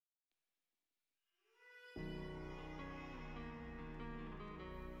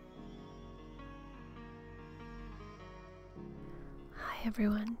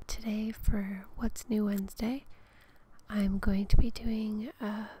everyone. Today for What's New Wednesday, I'm going to be doing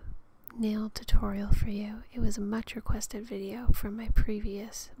a nail tutorial for you. It was a much requested video from my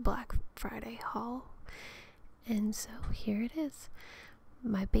previous Black Friday haul, and so here it is.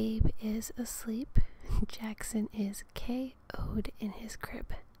 My babe is asleep. Jackson is KO'd in his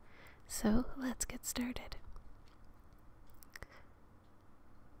crib. So let's get started.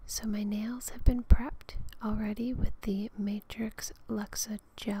 So my nails have been prepped already with the Matrix Luxa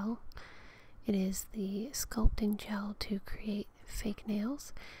Gel. It is the sculpting gel to create fake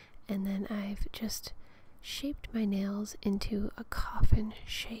nails, and then I've just shaped my nails into a coffin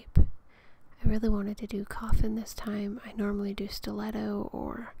shape. I really wanted to do coffin this time. I normally do stiletto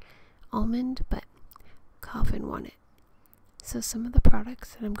or almond, but coffin won it. So some of the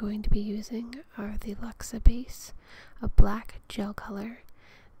products that I'm going to be using are the Luxa Base, a black gel color,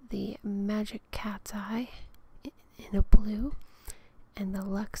 the Magic Cat's Eye in a blue, and the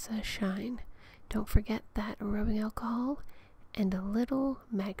Luxa Shine. Don't forget that rubbing alcohol and a little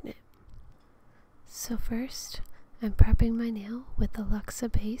magnet. So first, I'm prepping my nail with the Luxa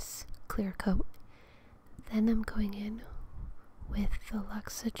Base clear coat. Then I'm going in with the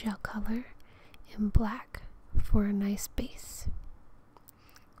Luxa gel color in black for a nice base.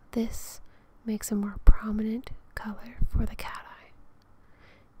 This makes a more prominent color for the cat eye.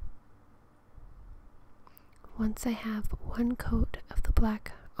 Once I have one coat of the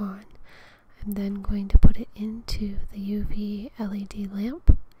black on, I'm then going to put it into the UV LED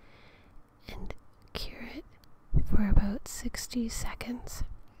lamp and cure it for about 60 seconds.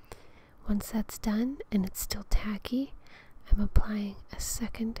 Once that's done and it's still tacky, I'm applying a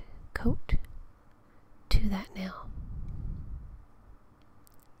second coat to that nail.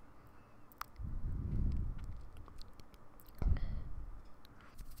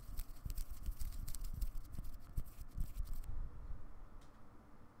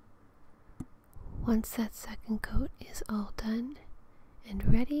 Once that second coat is all done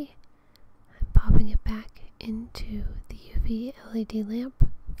and ready, I'm popping it back into the UV LED lamp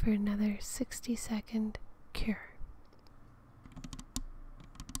for another 60-second cure.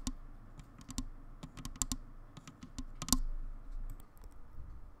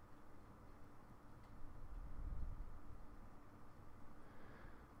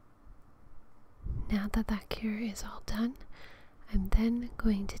 Now that that cure is all done, I'm then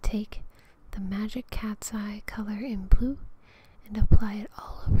going to take the Magic Cat's Eye color in blue and apply it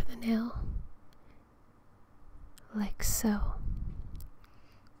all over the nail, like so.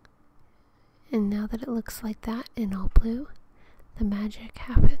 And now that it looks like that in all blue, the magic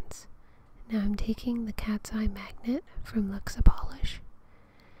happens. Now I'm taking the Cat's Eye magnet from Luxa Polish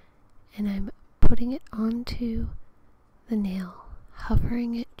and I'm putting it onto the nail,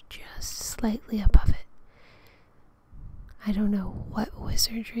 hovering it just slightly above it. I don't know what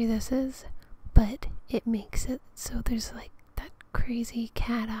wizardry this is, but it makes it so there's like that crazy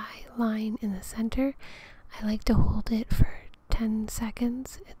cat eye line in the center. I like to hold it for 10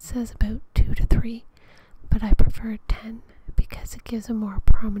 seconds. It says about 2 to 3, but I prefer 10 because it gives a more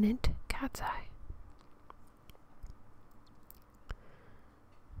prominent cat's eye.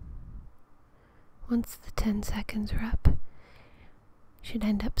 Once the 10 seconds are up, you should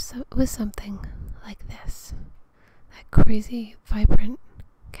end up with something like this. That crazy, vibrant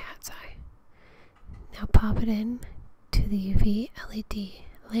cat's eye. Now pop it in to the UV LED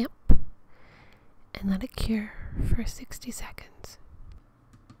lamp and let it cure for 60 seconds.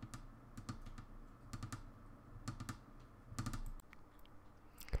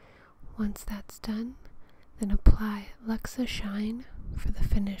 Once that's done, then apply Luxa Shine for the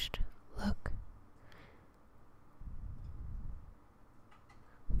finished look.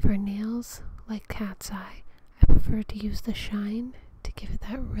 For nails like cat's eye, I prefer to use the shine to give it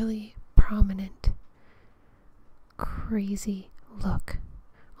that really prominent, crazy look,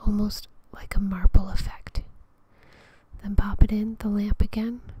 almost like a marble effect. Then pop it in the lamp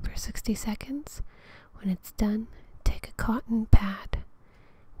again for 60 seconds. When it's done, take a cotton pad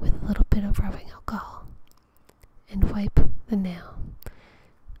with a little bit of rubbing alcohol and wipe the nail.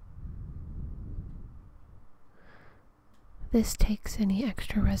 This takes any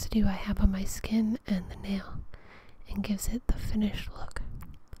extra residue I have on my skin and the nail and gives it the finished look.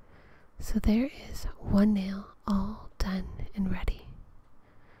 So there is one nail all done and ready.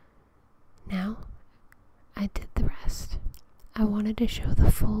 Now, I did the rest. I wanted to show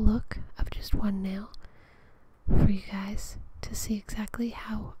the full look of just one nail for you guys to see exactly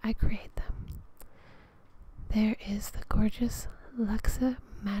how I create them. There is the gorgeous Luxa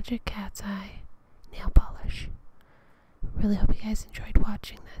Magic Cat's Eye nail polish. Really hope you guys enjoyed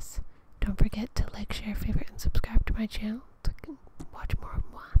watching this. Don't forget to like, share, favorite, and subscribe to my channel to watch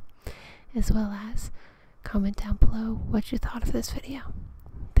as well as comment down below what you thought of this video.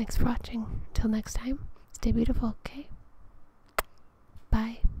 Thanks for watching. Until next time, stay beautiful, okay?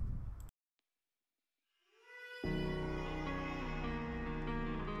 Bye.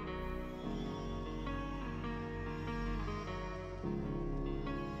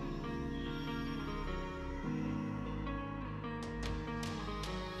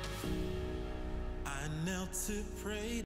 I knelt to pray.